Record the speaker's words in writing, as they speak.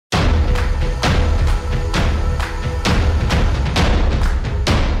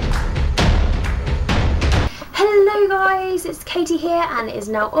it's Katie here, and it is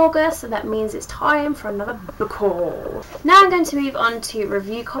now August, so that means it's time for another book haul. Now I'm going to move on to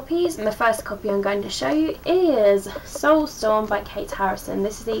review copies, and the first copy I'm going to show you is Soulstorm by Kate Harrison.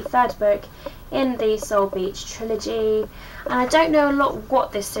 This is the third book in the Soul Beach trilogy, and I don't know a lot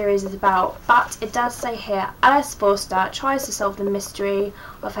what this series is about, but it does say here Alice Forster tries to solve the mystery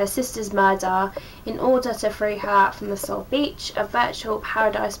of her sister's murder in order to free her from the Soul Beach, a virtual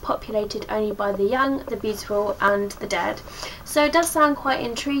paradise populated only by the young, the beautiful and the dead. So it does sound quite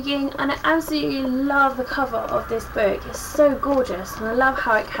intriguing, and I absolutely love the cover of this book. It's so gorgeous, and I love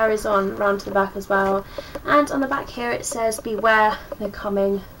how it carries on round to the back as well. And on the back here it says beware the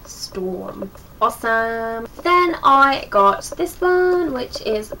coming storm. Awesome. Then I got this one, which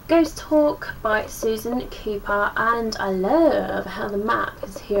is Ghost Talk by Susan Cooper, and I love how the map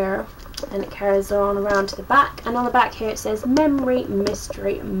is here and it carries on around to the back, and on the back here it says Memory,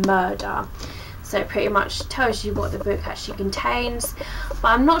 Mystery, Murder. So it pretty much tells you what the book actually contains, but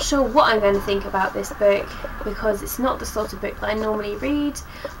I'm not sure what I'm going to think about this book because it's not the sort of book that I normally read,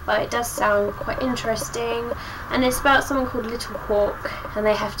 but it does sound quite interesting. And it's about someone called Little Hawk, and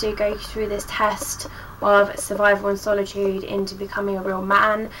they have to go through this test of survival and solitude into becoming a real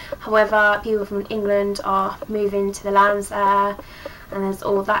man. However, people from England are moving to the lands there, and there's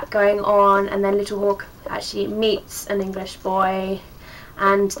all that going on, and then Little Hawk actually meets an English boy,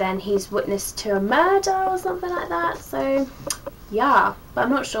 and then he's witness to a murder or something like that. So yeah, but I'm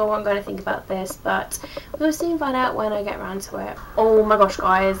not sure what I'm going to think about this, but we'll soon find out when I get around to it. Oh my gosh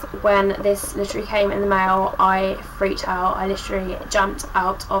guys, when this literally came in the mail I freaked out. I literally jumped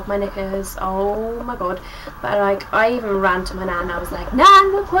out of my knickers. Oh my god. But like, I even ran to my nan and I was like,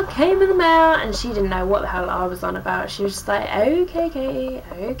 Nan, look what came in the mail, and she didn't know what the hell I was on about. She was just like,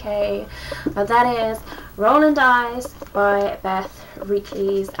 okay. But that is Roland Eyes by Beth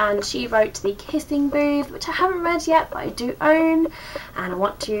Reekles, and she wrote The Kissing Booth, which I haven't read yet but I do own, and I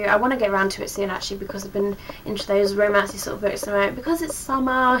want to get around to it soon actually, because I've been into those romancy sort of books at because it's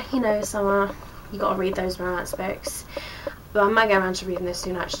summer, you know, summer, you gotta read those romance books. But I might get around to reading this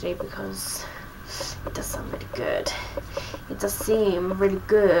soon actually, because it does sound really good. It does seem really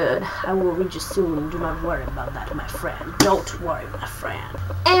good. I will read you soon. Do not worry about that, my friend. Don't worry, my friend.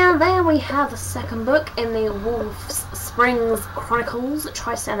 And then we have the second book in the Wolf Springs Chronicles.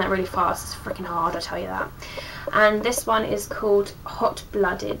 Try saying that really fast. It's freaking hard, I tell you that. And this one is called Hot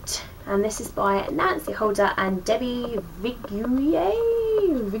Blooded, and this is by Nancy Holder and Debbie Viguier.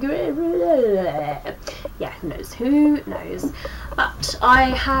 Yeah, who knows. But I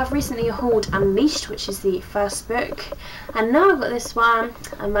have recently hauled Unleashed, which is the first book, and now I've got this one.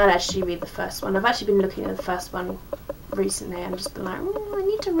 I might actually read the first one. I've actually been looking at the first one recently and just been like, I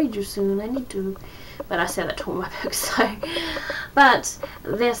need to read you soon, I need to. But I say that to all my books, so. But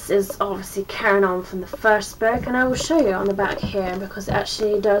this is obviously carrying on from the first book, and I will show you on the back here, because it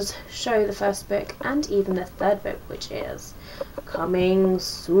actually does show the first book and even the third book, which is coming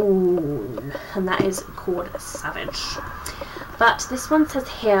soon, and that is called Savage. But this one says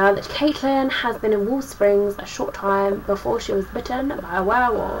here that Caitlin has been in Wolf Springs a short time before she was bitten by a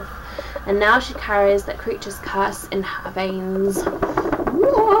werewolf, and now she carries that creature's curse in her veins.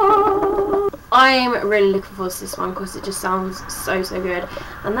 I'm really looking forward to this one because it just sounds so good.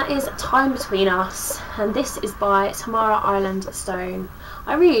 And that is Time Between Us, and this is by Tamara Ireland Stone.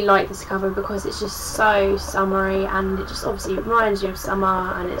 I really like this cover because it's just so summery, and it just obviously reminds you of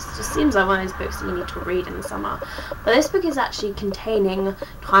summer, and it just seems like one of those books that you need to read in the summer. But this book is actually containing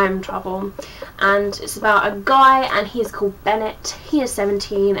time travel, and it's about a guy, and he is called Bennett. He is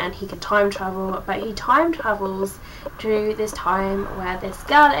 17 and he can time travel, but he time travels to this time where this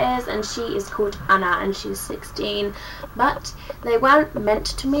girl is, and she is called Anna and she's 16, but they weren't meant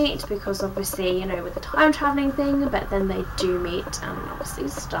to meet because obviously, you know, with the time traveling thing, but then they do meet and obviously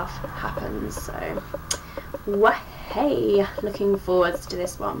stuff happens. So hey, looking forward to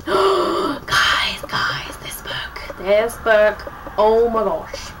this one. guys, this book, oh my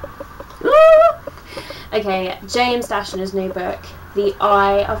gosh. Okay, James Dashner's new book, The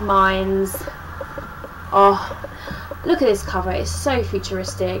Eye of Mines. Oh, look at this cover. It's so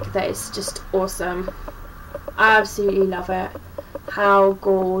futuristic that it's just awesome. I absolutely love it. How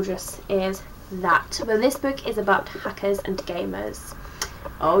gorgeous is that? But this book is about hackers and gamers.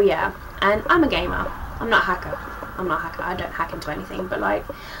 Oh yeah, and I'm a gamer. I'm not a hacker. I don't hack into anything, but like,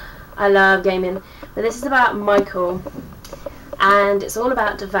 I love gaming. But this is about Michael, and it's all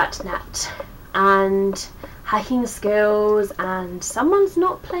about DeVatNet and hacking skills, and someone's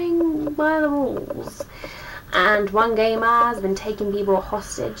not playing by the rules. And one gamer has been taking people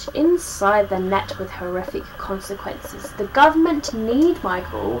hostage inside the net with horrific consequences. The government need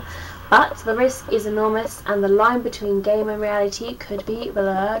Michael, But the risk is enormous and the line between game and reality could be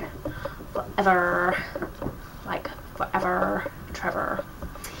blurred forever. Like forever, Trevor.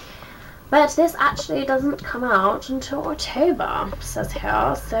 But this actually doesn't come out until October, says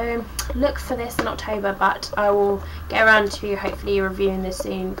here, so look for this in October, but I will get around to hopefully reviewing this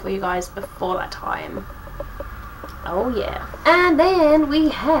soon for you guys before that time. Oh yeah. And then we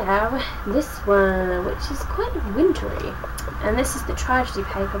have this one, which is quite wintry, and this is the tragedy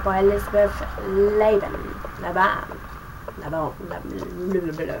paper by Elizabeth Laban.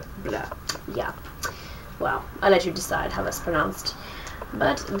 Yeah. Well, I'll let you decide how that's pronounced.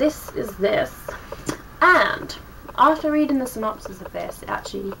 But this is this, and after reading the synopsis of this, it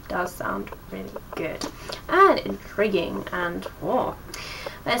actually does sound really good and intriguing, and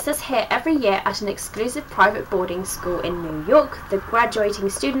but it says here, every year at an exclusive private boarding school in New York, the graduating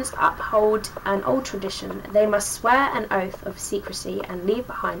students uphold an old tradition. They must swear an oath of secrecy and leave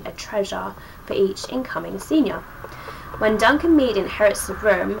behind a treasure for each incoming senior. When Duncan Mead inherits the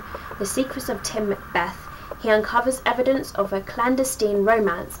room, The Secrets of Tim Macbeth, he uncovers evidence of a clandestine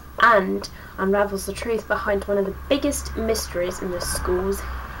romance and unravels the truth behind one of the biggest mysteries in the school's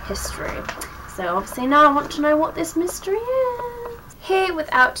history. So obviously now I want to know what this mystery is. Here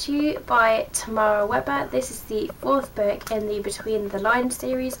Without You by Tamara Webber. This is the 4th book in the Between the Lines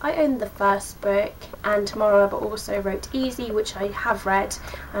series. I own the 1st book, and Tamara Webber also wrote Easy, which I have read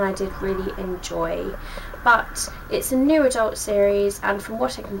and I did really enjoy. But it's a new adult series, and from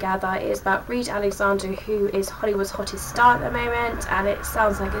what I can gather it is about Reed Alexander, who is Hollywood's hottest star at the moment, and it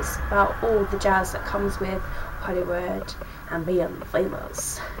sounds like it's about all the jazz that comes with Hollywood and being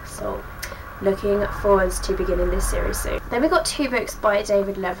famous. So looking forward to beginning this series soon. Then we got 2 books by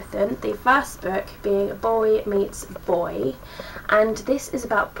David Levithan, the first book being Boy Meets Boy, and this is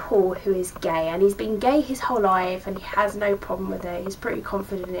about Paul, who is gay, and he's been gay his whole life and he has no problem with it. He's pretty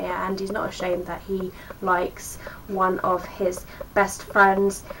confident in it, and he's not ashamed that he likes one of his best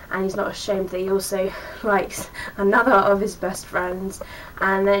friends, and he's not ashamed that he also likes another of his best friends.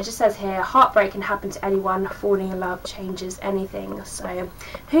 And then it just says here, heartbreak can happen to anyone, falling in love changes anything. So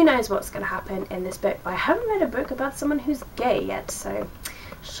who knows what's going to happen in this book, but I haven't read a book about someone who's gay yet, so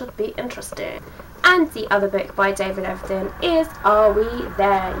should be interesting. And the other book by David Levithan is Are We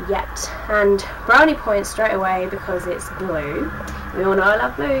There Yet? And brownie points straight away because it's blue. We all know I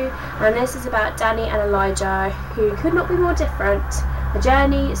love blue. And this is about Danny and Elijah, who could not be more different. The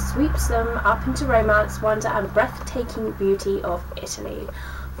journey sweeps them up into romance, wonder and breathtaking beauty of Italy.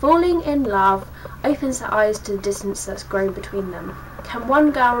 Falling in love opens their eyes to the distance that's grown between them. Can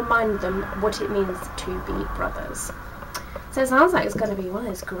one girl remind them what it means to be brothers? So it sounds like it's going to be one of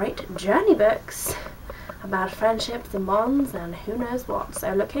those great journey books about friendships and bonds and who knows what.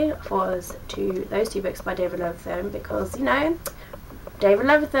 So looking forward to those 2 books by David Levithan, because, you know, David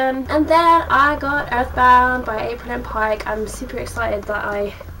Levithan. And then I got Earthbound by April M. Pike. I'm super excited that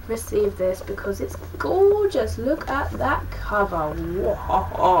I received this because it's gorgeous. Look at that cover.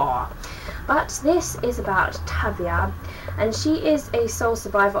 Whoa. But this is about Tavia, and she is a sole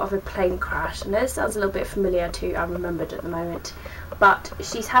survivor of a plane crash, and this sounds a little bit familiar to Unremembered at the moment. But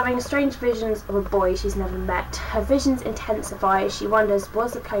she's having strange visions of a boy she's never met. Her visions intensify. She wonders,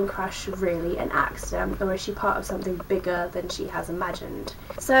 was the plane crash really an accident, or is she part of something bigger than she has imagined?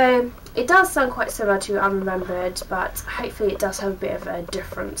 So it does sound quite similar to Unremembered, but hopefully it does have a bit of a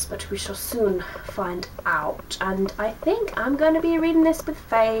difference, but we shall soon find out. And I think I'm going to be reading this with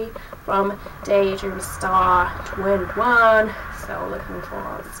Faye from Daydream Star 21, so looking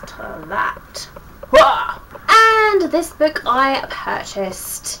forward to that. And this book I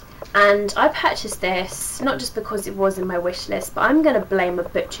purchased, and I purchased this not just because it was in my wish list, but I'm going to blame a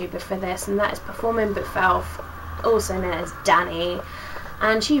booktuber for this, and that is Performing Bookfelf, also known as Danny.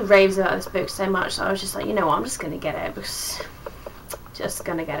 And she raves about this book so much that I was just like, you know what, I'm just going to get it, because just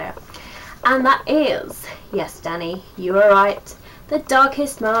going to get it. And that is, yes Danny, you were right, The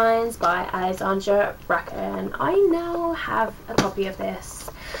Darkest Minds by Alexandra Bracken. I now have a copy of this,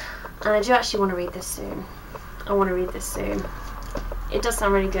 and I do actually want to read this soon. I want to read this soon. It does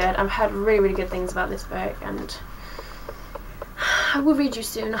sound really good. I've heard really, really good things about this book, and I will read you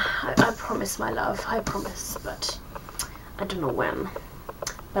soon. I promise, my love. I promise, but I don't know when.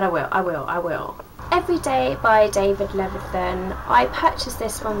 But I will. Every Day by David Levithan. I purchased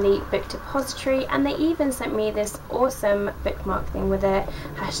this from the Book Depository, and they even sent me this awesome bookmark thing with it.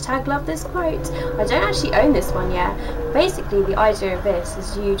 Hashtag love this quote. I don't actually own this one yet. Basically the idea of this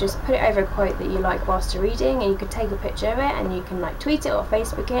is you just put it over a quote that you like whilst you're reading, and you can take a picture of it and you can like tweet it or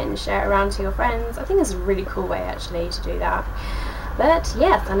Facebook it and share it around to your friends. I think it's a really cool way actually to do that. But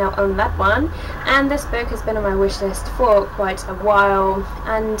yes, I now own that one, and this book has been on my wish list for quite a while,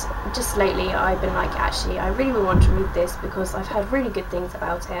 and just lately I've been like, actually I really want to read this because I've heard really good things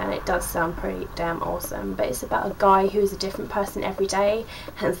about it and it does sound pretty damn awesome. But it's about a guy who's a different person every day,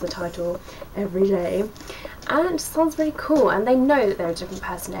 hence the title, Every Day, and it sounds really cool, and they know that they're a different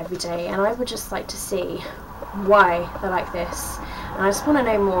person every day, and I would just like to see why they're like this, and I just want to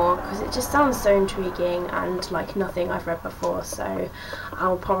know more because it just sounds so intriguing and like nothing I've read before, so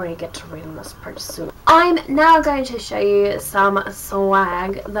I'll probably get to read on this pretty soon. I'm now going to show you some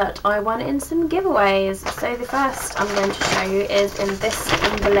swag that I won in some giveaways. So the first I'm going to show you is in this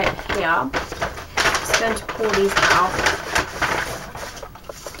envelope here. Just going to pull these out,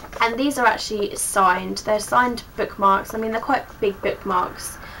 and these are actually signed. They're signed bookmarks. I mean, they're quite big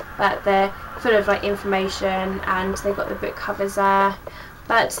bookmarks, but they're full of like information, and they've got the book covers there.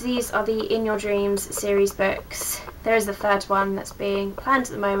 But these are the In Your Dreams series books. There is a third one that's being planned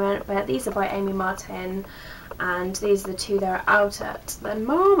at the moment, but these are by Amy Martin, and these are the two that are out at the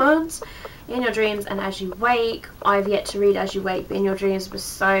moment. In Your Dreams and As You Wake. I've yet to read As You Wake, but In Your Dreams was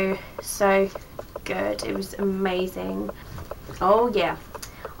so good. It was amazing. Oh yeah,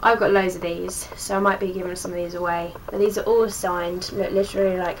 I've got loads of these, so I might be giving some of these away. But these are all signed,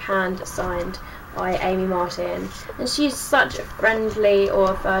 literally like hand signed by Amy Martin. And she's such a friendly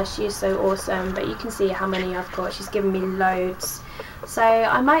author, she's so awesome. But you can see how many I've got, she's given me loads. So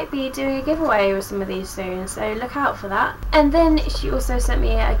I might be doing a giveaway with some of these soon, so look out for that. And then she also sent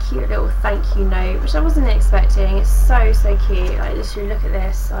me a cute little thank you note, which I wasn't expecting. It's so cute, like literally look at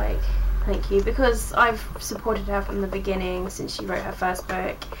this, like thank you, because I've supported her from the beginning since she wrote her first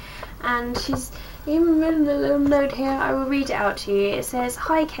book. And she's even written a little note here. I will read it out to you. It says,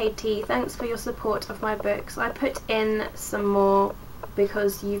 "Hi Katie, thanks for your support of my books. I put in some more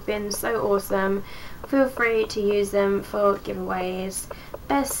because you've been so awesome. Feel free to use them for giveaways.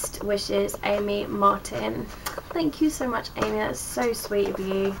 Best wishes, Amy Martin." Thank you so much, Amy, that's so sweet of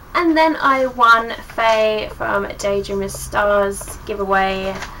you. And then I won Faye from Daydreamers Stars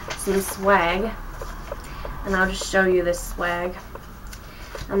giveaway some swag, and I'll just show you this swag.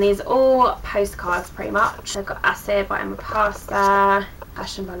 And these are all postcards pretty much. I've got Acid by Emma Pastor,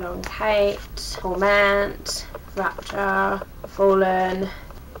 Passion by Lauren Kate, Torment, Rapture, Fallen,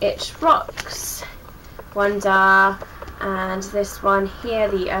 It Rocks, Wonder, and this one here,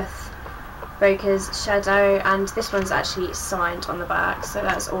 The Earth Breaker's Shadow, and this one's actually signed on the back, so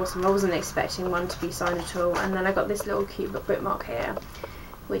that's awesome. I wasn't expecting one to be signed at all. And then I got this little cute bookmark here,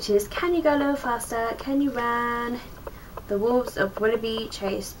 which is "Can you go a little faster? Can you run? The Wolves of Willoughby,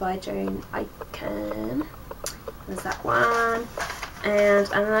 chased by Joan Aiken." There's that one. And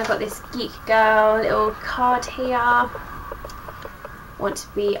then I've got this Geek Girl little card here. Want to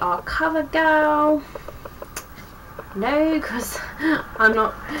be our cover girl? No, because I'm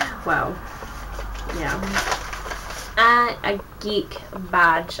not, well, yeah. And a geek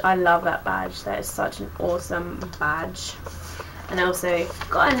badge. I love that badge. That is such an awesome badge. And I also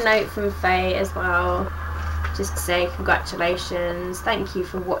got a note from Faye as well, just to say congratulations, thank you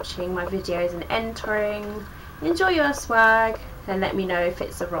for watching my videos and entering, enjoy your swag, and let me know if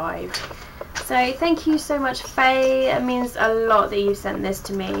it's arrived. So thank you so much, Faye. It means a lot that you sent this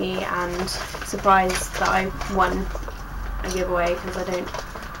to me, and surprised that I won a giveaway because I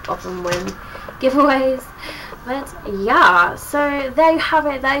don't often win giveaways. But yeah, so there you have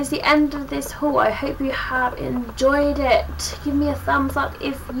it. That is the end of this haul. I hope you have enjoyed it. Give me a thumbs up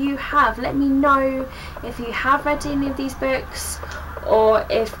if you have. Let me know if you have read any of these books, or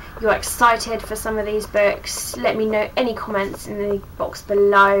if you're excited for some of these books. Let me know any comments in the box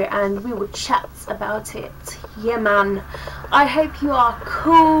below, and we will chat about it. Yeah man, I hope you are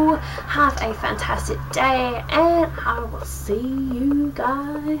cool. Have a fantastic day, and I will see you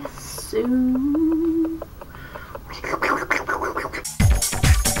guys soon.